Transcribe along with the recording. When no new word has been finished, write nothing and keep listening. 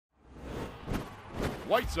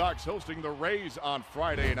White Sox hosting the Rays on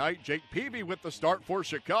Friday night. Jake Peavy with the start for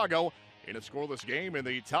Chicago. In a scoreless game in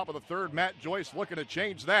the top of the third, Matt Joyce looking to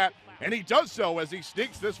change that, and he does so as he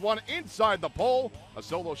sneaks this one inside the pole. A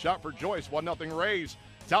solo shot for Joyce, 1-0 Rays.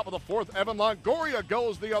 Top of the fourth, Evan Longoria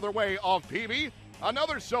goes the other way off Peavy.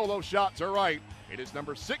 Another solo shot to right. It is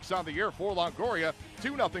number 6 on the year for Longoria,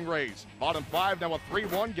 2-0 Rays. Bottom 5, now a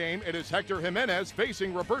 3-1 game. It is Hector Jimenez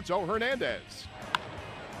facing Roberto Hernandez.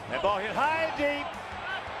 That ball hit high and deep.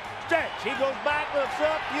 Stretch, he goes back, looks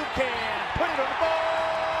up, you can put it on the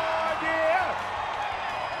board, yeah!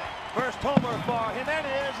 First homer for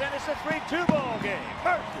Jimenez, and it's a 3-2 ball game.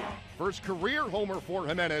 Mercy. First career homer for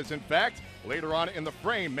Jimenez, in fact. Later on in the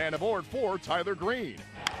frame, man aboard for Tyler Green.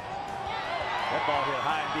 That ball hit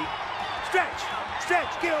high and deep.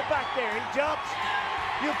 Stretch, get him back there, he jumps.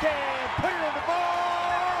 You can put it on the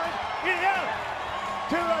board, yeah!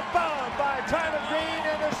 2-run bomb by Tyler Green,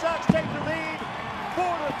 and the Sox take the lead,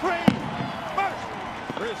 4-3. Mercy.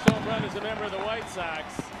 First home run as a member of the White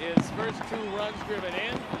Sox. His first 2 runs driven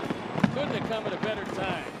in. Couldn't have come at a better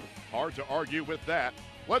time. Hard to argue with that.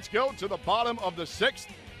 Let's go to the bottom of the 6th.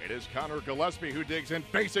 It is Connor Gillespie who digs in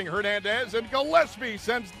facing Hernandez, and Gillespie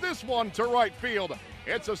sends this one to right field.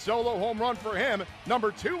 It's a solo home run for him,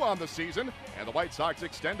 number 2 on the season, and the White Sox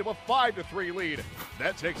extend to a 5-3 lead.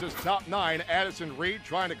 That takes us top 9. Addison Reed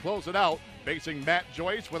trying to close it out, facing Matt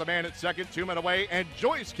Joyce with a man at second, 2 men away, and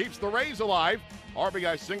Joyce keeps the Rays alive.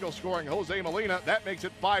 RBI single scoring Jose Molina. That makes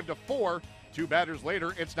it 5-4. 2 batters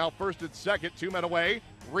later, it's now first and second, 2 men away.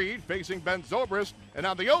 Reed facing Ben Zobrist, and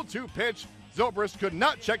on the 0-2 pitch, Zobrist could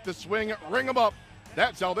not check the swing, ring him up.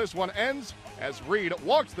 That's how this one ends, as Reed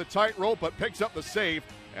walks the tightrope but picks up the save,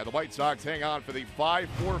 and the White Sox hang on for the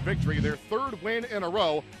 5-4 victory, their 3rd win in a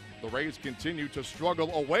row. The Rays continue to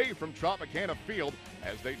struggle away from Tropicana Field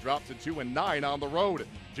as they drop to 2-9 on the road.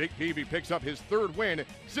 Jake Peavy picks up his 3rd win,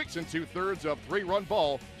 6 2/3 of 3-run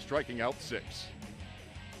ball, striking out 6.